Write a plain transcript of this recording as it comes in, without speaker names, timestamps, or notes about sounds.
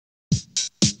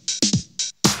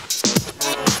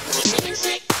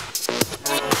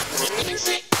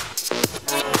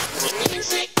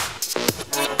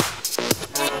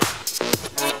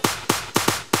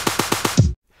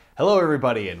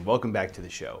everybody, and welcome back to the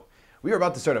show. We are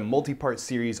about to start a multi-part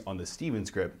series on the Stevens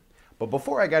grip, but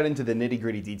before I got into the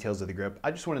nitty-gritty details of the grip,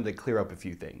 I just wanted to clear up a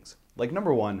few things. Like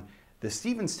number one, the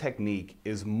Stevens technique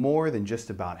is more than just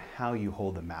about how you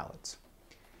hold the mallets.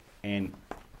 And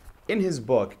in his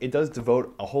book, it does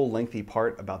devote a whole lengthy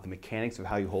part about the mechanics of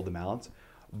how you hold the mallets,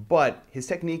 but his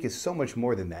technique is so much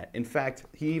more than that. In fact,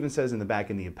 he even says in the back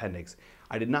in the appendix,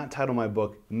 I did not title my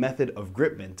book Method of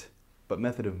Gripment, but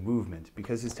method of movement,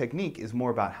 because his technique is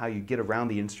more about how you get around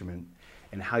the instrument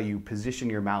and how you position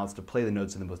your mallets to play the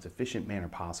notes in the most efficient manner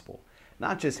possible,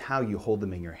 not just how you hold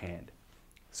them in your hand.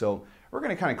 So we're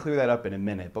going to kind of clear that up in a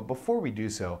minute, but before we do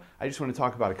so, I just want to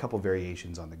talk about a couple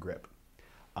variations on the grip.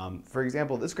 For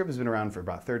example, this grip has been around for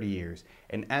about 30 years,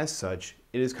 and as such,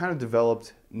 it has kind of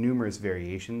developed numerous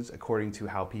variations according to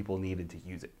how people needed to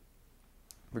use it.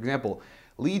 For example,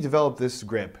 Lee developed this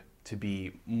grip to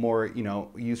be more,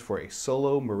 used for a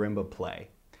solo marimba play.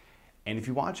 And if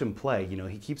you watch him play,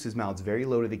 he keeps his mallets very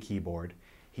low to the keyboard.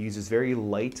 He uses very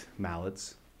light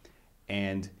mallets,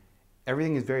 and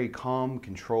everything is very calm,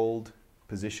 controlled,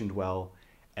 positioned well,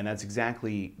 and that's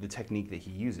exactly the technique that he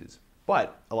uses.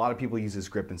 But a lot of people use this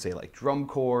grip in, say, like drum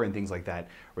corps and things like that,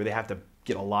 where they have to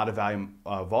get a lot of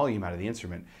volume out of the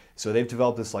instrument. So they've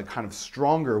developed this kind of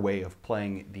stronger way of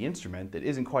playing the instrument that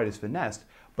isn't quite as finessed,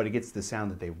 but it gets the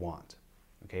sound that they want.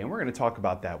 Okay, and we're going to talk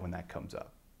about that when that comes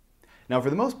up. Now, for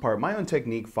the most part, my own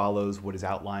technique follows what is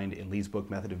outlined in Lee's book,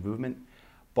 Method of Movement,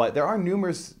 but there are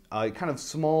numerous kind of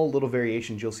small little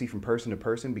variations you'll see from person to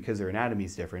person because their anatomy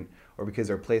is different or because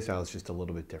their play style is just a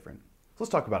little bit different. So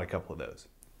let's talk about a couple of those.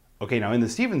 Okay, now in the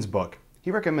Stevens book,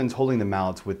 he recommends holding the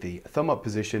mallets with the thumb up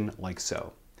position like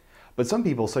so. But some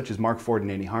people, such as Mark Ford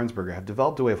and Andy Harnsberger, have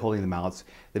developed a way of holding the mallets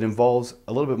that involves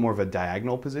a little bit more of a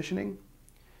diagonal positioning.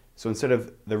 So instead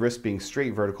of the wrist being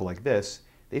straight vertical like this,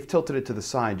 they've tilted it to the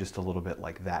side just a little bit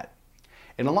like that.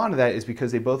 And a lot of that is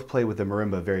because they both play with the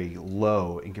marimba very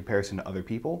low in comparison to other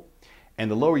people. And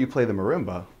the lower you play the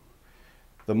marimba,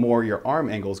 the more your arm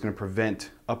angle is going to prevent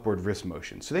upward wrist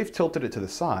motion. So they've tilted it to the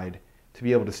side to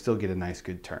be able to still get a nice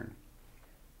good turn.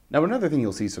 Now another thing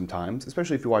you'll see sometimes,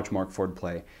 especially if you watch Mark Ford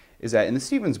play, is that in the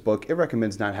Stevens book it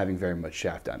recommends not having very much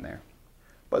shaft down there.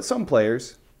 But some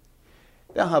players,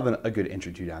 they'll have a good inch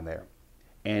or two down there.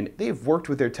 And they've worked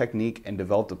with their technique and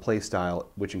developed a play style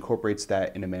which incorporates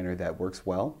that in a manner that works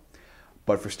well.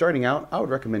 But for starting out, I would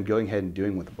recommend going ahead and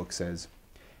doing what the book says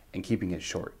and keeping it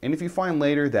short. And if you find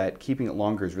later that keeping it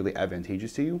longer is really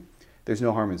advantageous to you, there's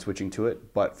no harm in switching to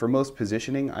it. But for most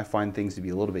positioning, I find things to be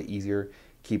a little bit easier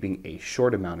keeping a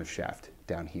short amount of shaft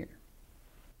down here.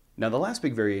 Now the last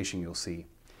big variation you'll see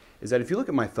is that if you look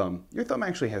at my thumb, your thumb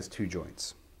actually has two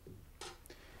joints.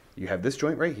 You have this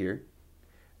joint right here,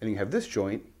 and you have this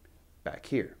joint back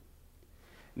here.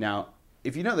 Now,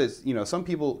 if you know this, some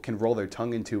people can roll their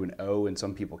tongue into an O and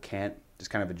some people can't, just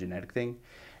kind of a genetic thing.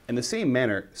 In the same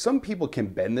manner, some people can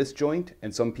bend this joint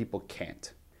and some people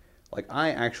can't. Like I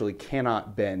actually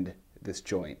cannot bend this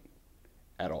joint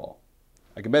at all.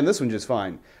 I can bend this one just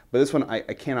fine, but this one I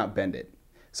cannot bend it.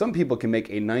 Some people can make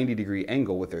a 90-degree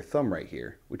angle with their thumb right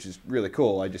here, which is really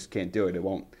cool. I just can't do it. It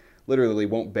literally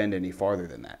won't bend any farther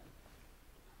than that.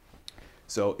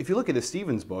 So if you look at the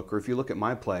Stevens book, or if you look at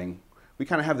my playing, we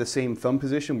kind of have the same thumb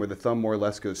position where the thumb more or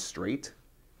less goes straight.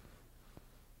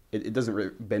 It doesn't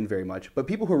really bend very much. But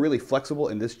people who are really flexible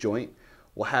in this joint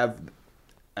will have,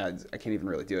 I can't even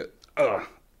really do it,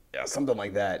 yeah, something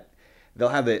like that. They'll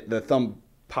have the thumb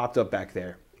popped up back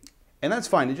there. And that's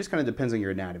fine, it just kind of depends on your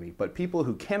anatomy. But people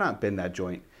who cannot bend that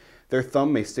joint, their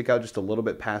thumb may stick out just a little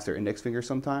bit past their index finger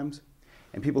sometimes.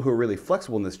 And people who are really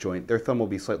flexible in this joint, their thumb will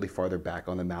be slightly farther back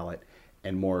on the mallet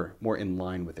and more in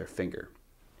line with their finger.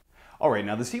 All right,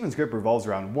 now the Stevens grip revolves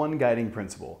around one guiding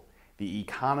principle, the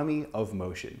economy of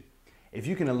motion. If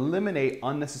you can eliminate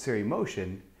unnecessary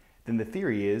motion, then the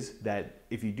theory is that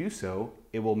if you do so,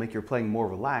 it will make your playing more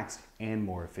relaxed and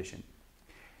more efficient.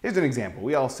 Here's an example.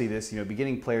 We all see this,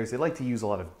 beginning players, they like to use a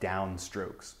lot of down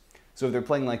strokes. So if they're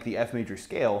playing like the F major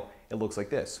scale, it looks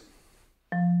like this.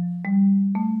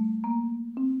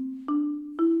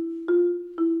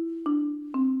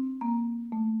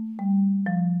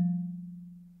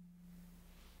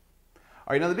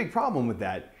 All right, now the big problem with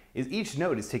that is each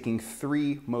note is taking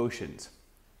three motions.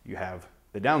 You have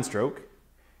the downstroke,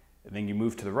 and then you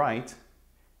move to the right,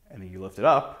 and then you lift it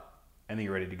up, and then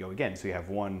you're ready to go again. So you have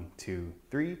 1, 2,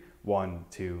 3, 1,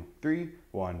 2, 3,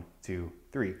 1, 2,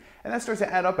 3. And that starts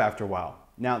to add up after a while.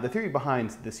 Now, the theory behind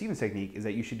the Stevens technique is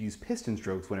that you should use piston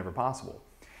strokes whenever possible.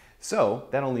 So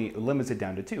that only limits it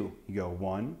down to 2. You go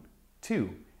 1,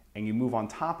 2, and you move on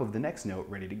top of the next note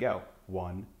ready to go.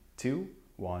 1, 2,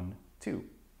 1, 2.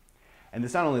 And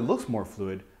this not only looks more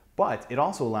fluid, but it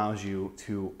also allows you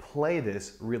to play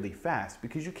this really fast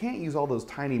because you can't use all those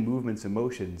tiny movements and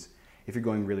motions if you're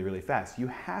going really, really fast. You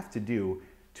have to do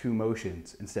 2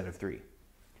 motions instead of 3.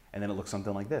 And then it looks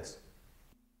something like this.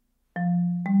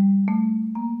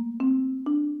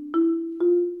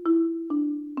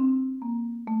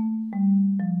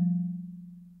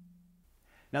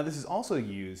 Now this is also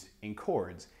used in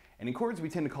chords, and in chords we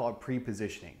tend to call it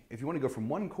pre-positioning. If you want to go from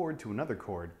one chord to another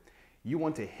chord, you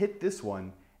want to hit this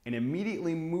one and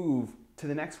immediately move to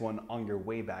the next one on your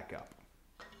way back up.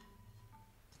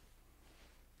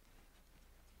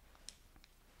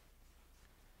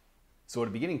 So what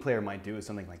a beginning player might do is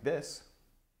something like this.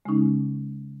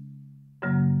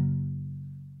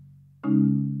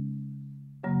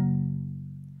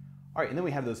 All right, and then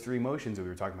we have those 3 motions that we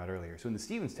were talking about earlier. So in the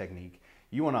Stevens technique,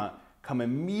 you want to come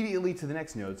immediately to the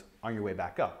next notes on your way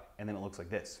back up, and then it looks like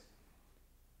this.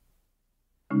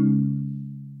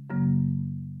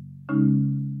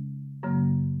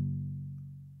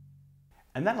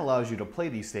 And that allows you to play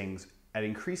these things at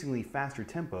increasingly faster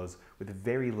tempos with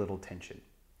very little tension.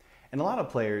 And a lot of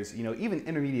players, even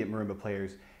intermediate marimba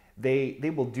players,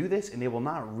 they will do this and they will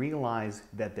not realize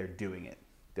that they're doing it.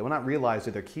 They will not realize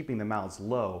that they're keeping the mouths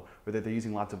low or that they're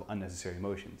using lots of unnecessary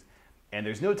motions. And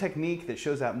there's no technique that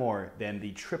shows that more than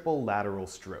the triple lateral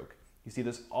stroke. You see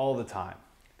this all the time.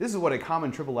 This is what a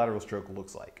common triple lateral stroke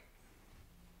looks like.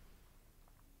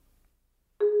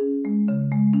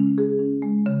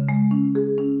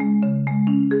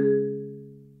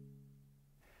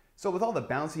 So with all the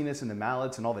bounciness in the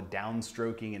mallets and all the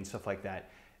downstroking and stuff like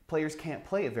that, players can't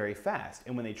play it very fast.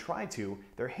 And when they try to,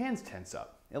 their hands tense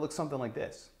up. It looks something like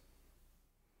this.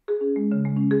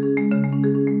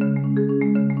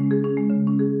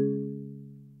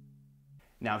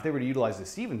 Now, if they were to utilize the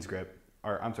Stevens grip,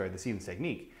 the Stevens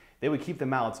technique, they would keep the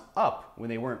mallets up when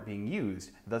they weren't being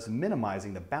used, thus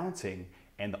minimizing the bouncing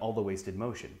and all the wasted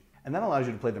motion. And that allows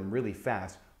you to play them really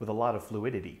fast with a lot of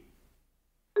fluidity.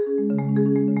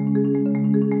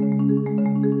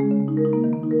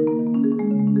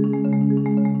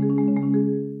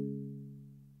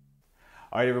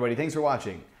 All right, everybody, thanks for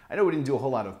watching. I know we didn't do a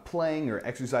whole lot of playing or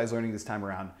exercise learning this time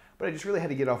around, but I just really had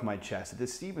to get off my chest that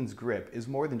this Stevens grip is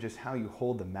more than just how you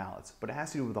hold the mallets, but it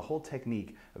has to do with the whole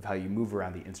technique of how you move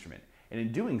around the instrument. And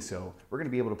in doing so, we're going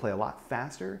to be able to play a lot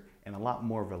faster and a lot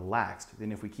more relaxed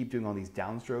than if we keep doing all these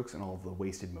downstrokes and all of the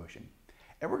wasted motion.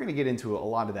 And we're going to get into a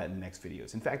lot of that in the next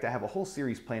videos. In fact, I have a whole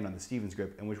series planned on the Stevens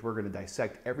grip in which we're going to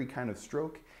dissect every kind of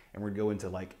stroke, and we're going to go into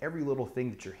like every little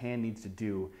thing that your hand needs to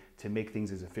do to make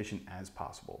things as efficient as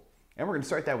possible. And we're going to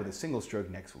start that with a single stroke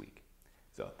next week.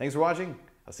 So thanks for watching.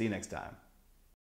 I'll see you next time.